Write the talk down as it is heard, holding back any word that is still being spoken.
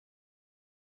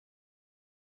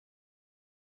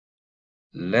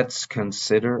let's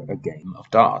consider a game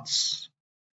of darts.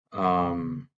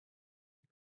 Um,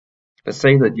 let's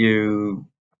say that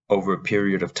over a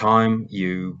period of time,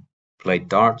 you played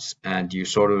darts and you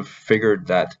sort of figured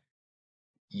that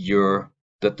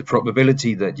the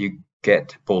probability that you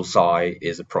get bullseye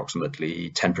is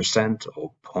approximately 10% or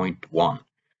zero point 0.1.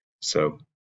 So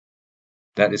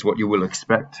that is what you will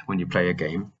expect when you play a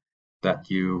game, that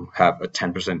you have a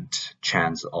 10%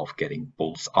 chance of getting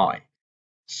bullseye.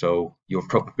 So your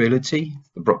probability,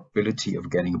 the probability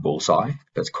of getting a bullseye,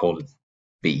 let's call it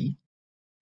B,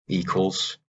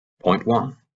 equals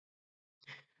 0.1.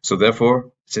 So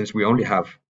therefore, since we only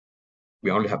have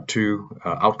two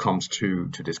outcomes to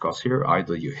discuss here,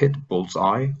 either you hit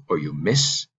bullseye or you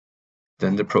miss,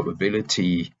 then the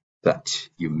probability that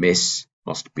you miss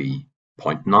must be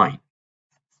 0.9.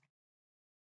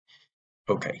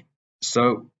 Okay,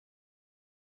 so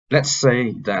let's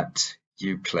say that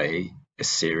you play a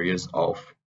series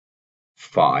of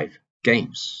 5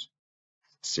 games.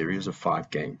 Series of 5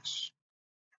 games.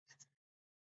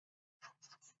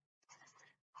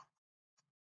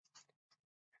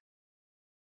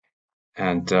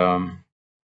 And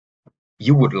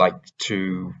you would like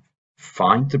to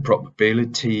find the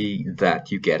probability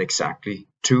that you get exactly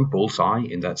 2 bullseye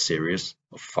in that series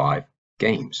of 5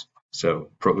 games.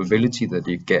 So probability that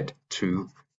you get 2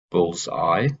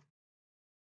 bullseye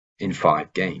in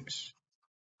 5 games.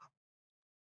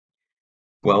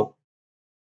 Well,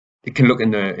 it can look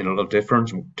in a lot of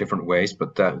different ways,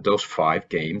 but those 5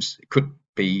 games, it could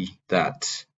be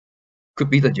that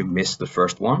you missed the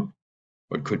first one,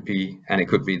 or it could be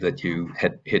that you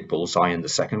hit bullseye in the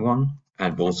second one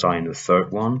and bullseye in the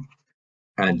third one,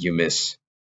 and you miss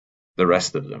the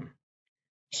rest of them.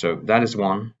 So that's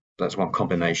one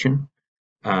combination.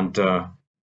 And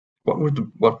what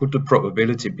would the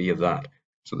probability be of that?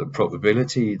 So the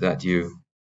probability that you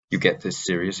get this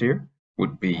series here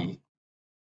would be,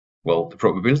 well, the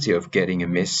probability of getting a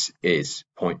miss is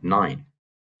 0.9.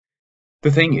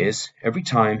 The thing is, every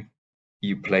time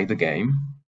you play the game,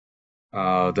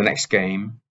 the next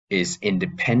game is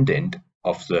independent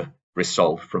of the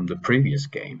result from the previous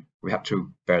game. We have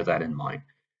to bear that in mind.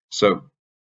 So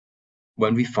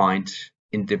when we find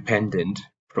independent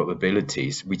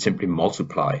probabilities, we simply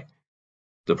multiply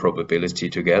the probability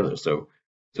together. So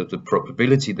the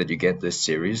probability that you get this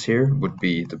series here would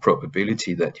be the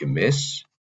probability that you miss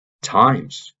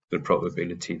times the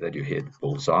probability that you hit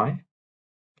bullseye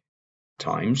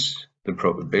times the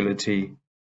probability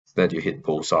that you hit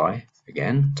bullseye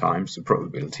again times the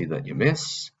probability that you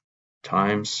miss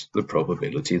times the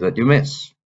probability that you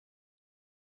miss.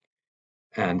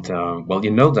 And well,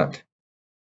 you know that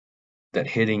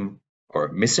hitting or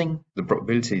missing, the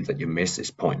probability that you miss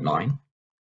is 0.9.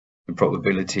 The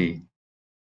probability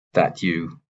that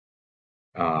you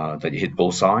hit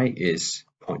bullseye is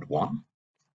 0.1,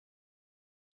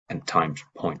 and times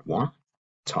 0.1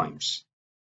 times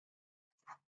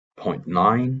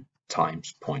 0.9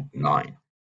 times 0.9.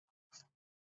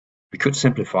 We could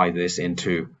simplify this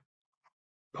into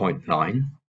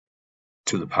 0.9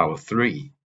 to the power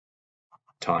 3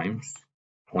 times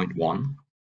 0.1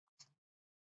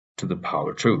 to the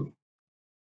power 2.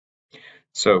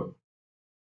 So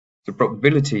the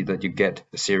probability that you get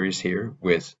a series here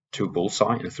with 2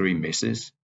 bullseye and 3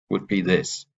 misses would be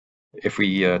this. If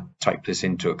we type this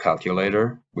into a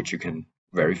calculator, which you can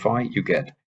verify, you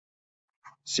get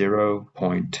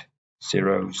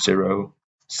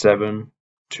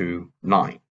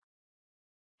 0.00729.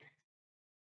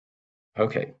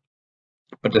 Okay,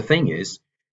 but the thing is,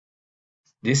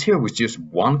 this here was just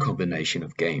one combination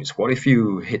of games. What if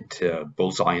you hit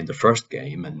bullseye in the first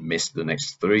game and missed the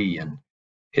next 3 and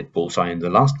hit bullseye in the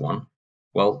last one?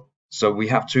 Well, so we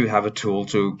have to have a tool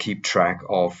to keep track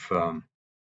of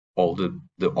all the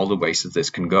ways that this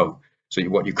can go. So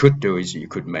what you could do is you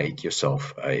could make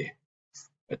yourself a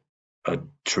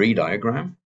tree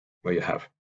diagram where you have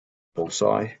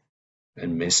bullseye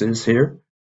and misses here.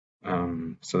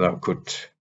 So that could,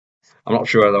 I'm not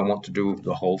sure I want to do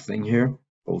the whole thing here.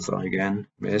 Bullseye again,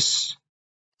 miss,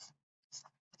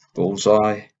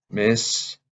 bullseye,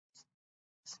 miss,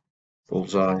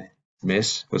 bullseye,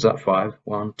 miss. Was that 5?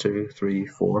 1, 2, 3,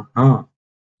 4. Ah,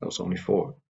 that was only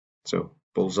 4. So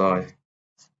bullseye,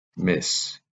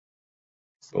 miss,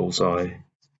 bullseye,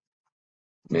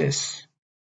 miss.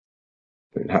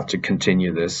 We have to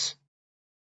continue this.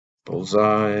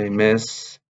 Bullseye,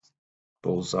 miss,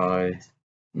 bullseye,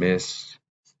 miss,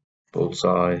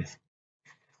 bullseye,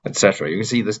 etc. You can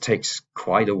see this takes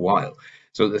quite a while.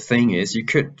 So the thing is,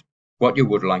 what you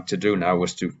would like to do now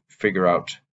was to figure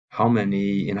out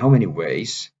in how many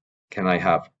ways can I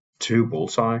have 2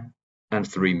 bullseye and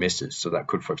 3 misses. So that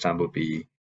could, for example, be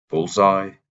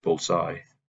bullseye, bullseye,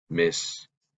 miss,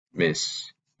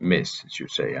 miss, miss. It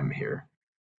should say M here.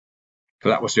 So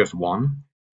that was just one.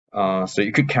 So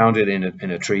you could count it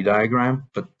in a tree diagram,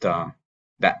 but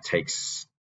that takes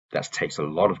a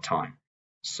lot of time.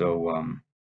 So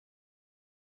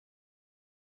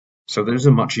so there's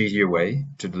a much easier way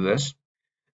to do this,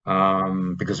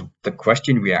 because the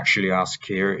question we actually ask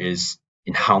here is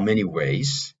in how many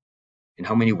ways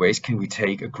can we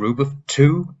take a group of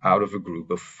 2 out of a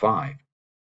group of 5?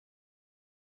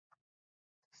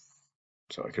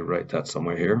 So I could write that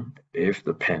somewhere here if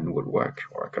the pen would work,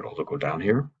 or I could also go down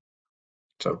here.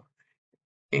 So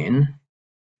in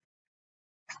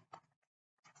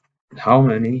how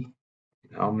many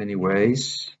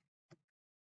ways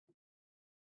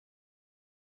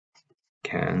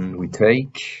can we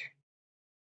take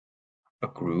a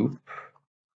group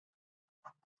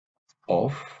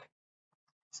of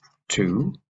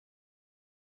 2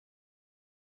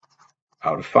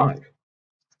 out of 5?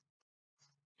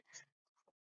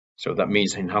 So that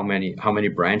means in how many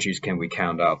branches can we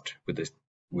count out with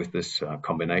this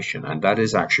combination? And that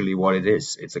is actually what it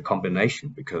is. It's a combination,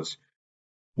 because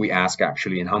we ask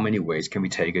actually in how many ways can we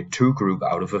take a 2 group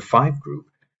out of a 5 group,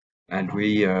 and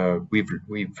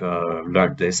we've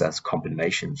learned this as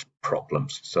combinations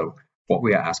problems. So what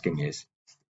we are asking is,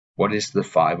 what is the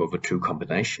 5 over 2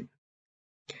 combination?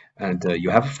 And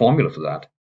you have a formula for that.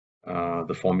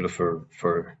 The formula for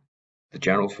the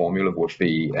general formula would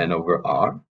be n over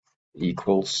r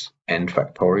equals n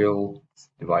factorial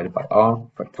divided by r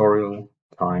factorial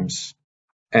times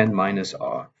n minus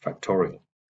r factorial.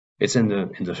 It's in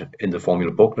the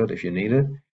formula booklet if you need it.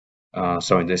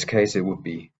 So in this case, it would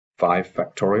be 5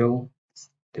 factorial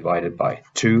divided by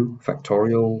 2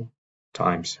 factorial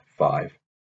times 5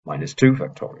 minus 2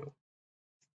 factorial.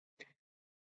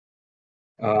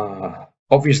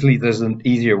 Obviously, there's an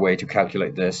easier way to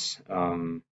calculate this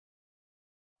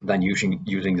than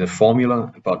using the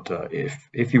formula, but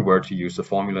if you were to use the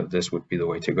formula, this would be the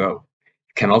way to go.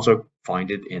 You can also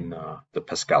find it in the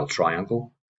Pascal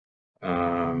triangle,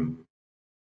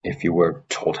 if you were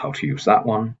told how to use that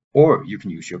one, or you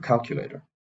can use your calculator.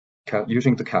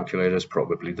 Using the calculator is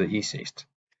probably the easiest.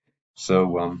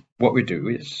 So what we do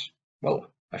is, well,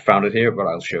 I found it here, but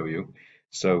I'll show you.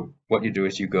 So what you do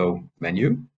is you go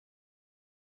menu,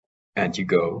 and you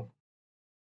go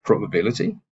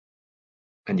probability,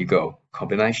 and you go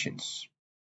combinations.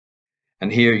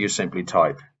 And here you simply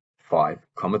type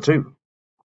 5,2.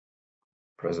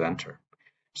 Press enter.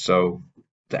 So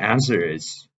the answer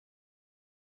is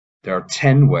there are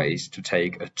 10 ways to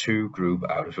take a 2 group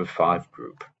out of a 5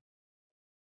 group.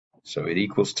 So it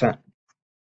equals 10.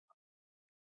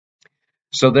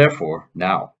 So therefore,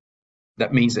 now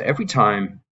that means that every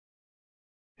time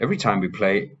we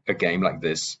play a game like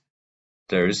this,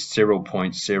 there is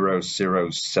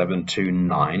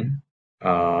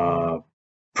 0.00729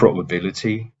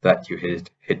 probability that you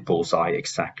hit bullseye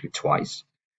exactly twice,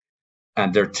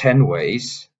 and there are 10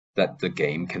 ways that the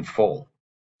game can fall.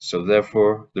 So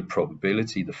therefore, the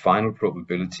probability, the final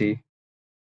probability,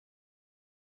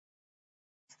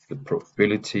 the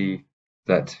probability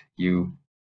that you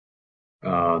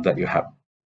have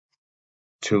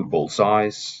 2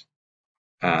 bullseyes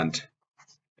and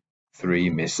 3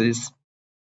 misses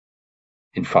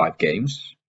in 5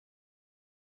 games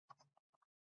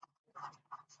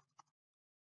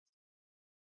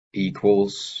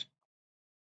equals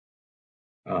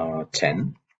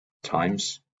 10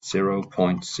 times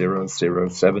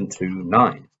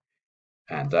 0.00729,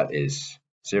 and that is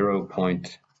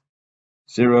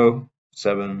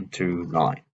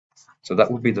 0.0729. So that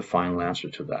would be the final answer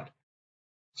to that.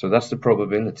 So that's the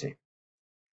probability.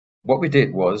 What we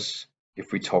did was,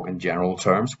 if we talk in general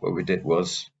terms, what we did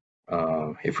was,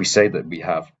 if we say that we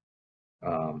have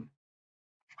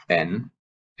n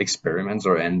experiments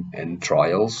or n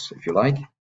trials, if you like,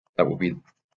 that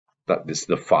is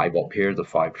the 5 up here, the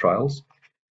 5 trials,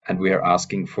 and we are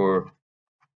asking for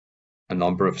a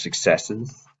number of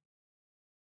successes.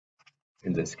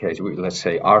 In this case, let's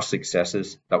say our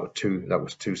successes, that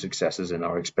was 2 successes in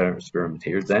our experiment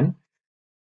here. Then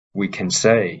we can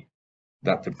say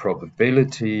that the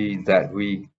probability that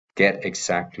we get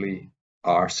exactly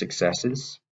our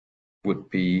successes would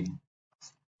be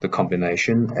the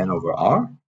combination n over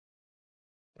r,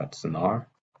 that's an r,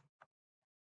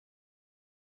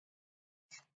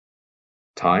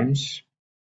 times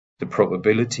the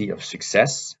probability of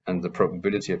success, and the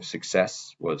probability of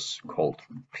success was called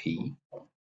P,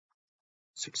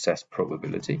 success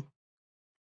probability,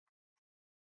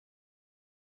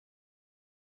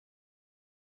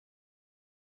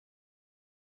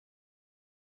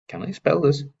 Can I spell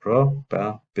this?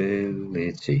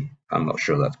 Probability. I'm not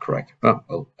sure that's correct. Oh,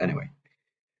 well, anyway.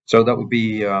 So that would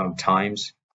be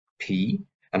times P.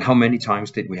 And how many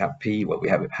times did we have P? Well, we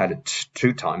have had it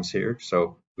 2 times here.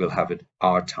 So we'll have it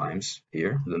R times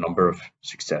here, the number of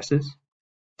successes,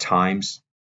 times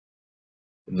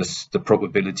the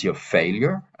probability of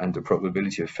failure. And the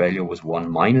probability of failure was 1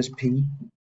 minus P.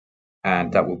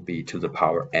 And that would be to the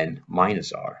power n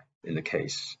minus R. In the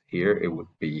case here, it would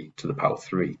be to the power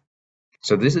 3.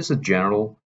 So this is a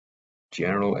general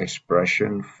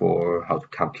expression for how to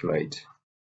calculate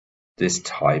this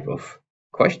type of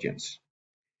questions.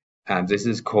 And this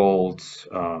is called,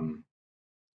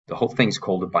 the whole thing is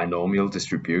called a binomial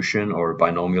distribution or a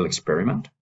binomial experiment.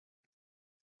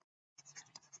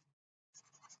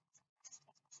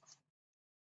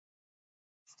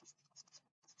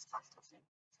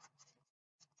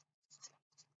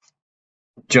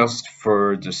 Just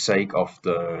for the sake of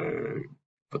the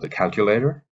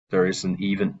calculator, there is an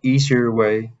even easier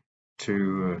way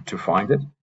to find it.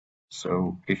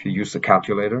 So if you use the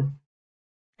calculator,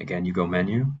 again you go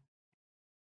menu.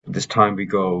 This time we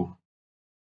go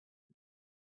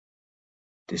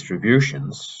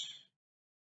distributions,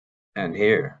 and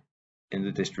here in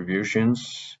the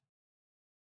distributions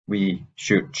we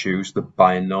should choose the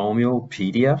binomial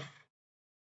PDF,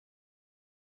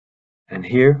 and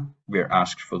here we are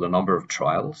asked for the number of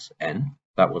trials, n,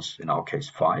 that was in our case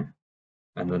 5,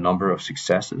 and the number of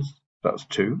successes, that was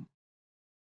 2.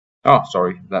 Oh,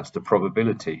 sorry, that's the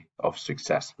probability of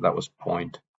success, that was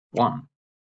 0.1,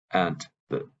 and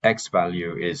the x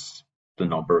value is the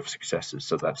number of successes,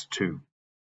 so that's 2.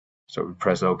 So we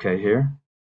press OK here,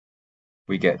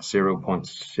 we get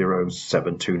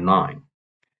 0.0729.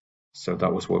 So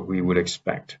that was what we would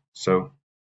expect. So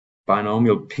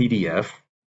binomial PDF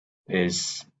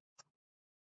is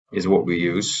what we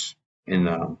use in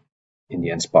the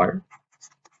Inspire.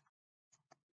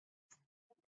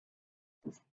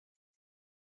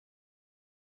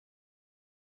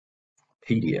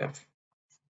 PDF.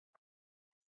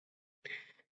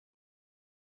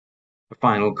 The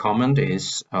final comment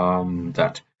is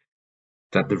that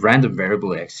the random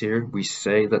variable x here, we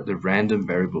say that the random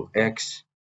variable x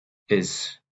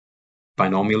is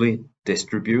binomially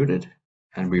distributed,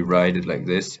 and we write it like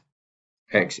this: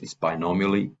 x is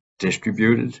binomially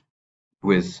distributed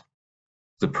with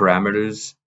the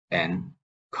parameters n,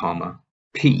 comma,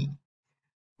 p,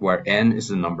 where n is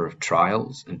the number of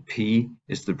trials and p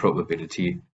is the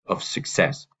probability of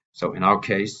success. So in our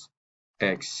case,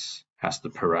 x has the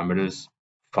parameters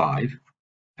 5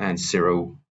 and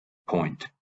 0.1.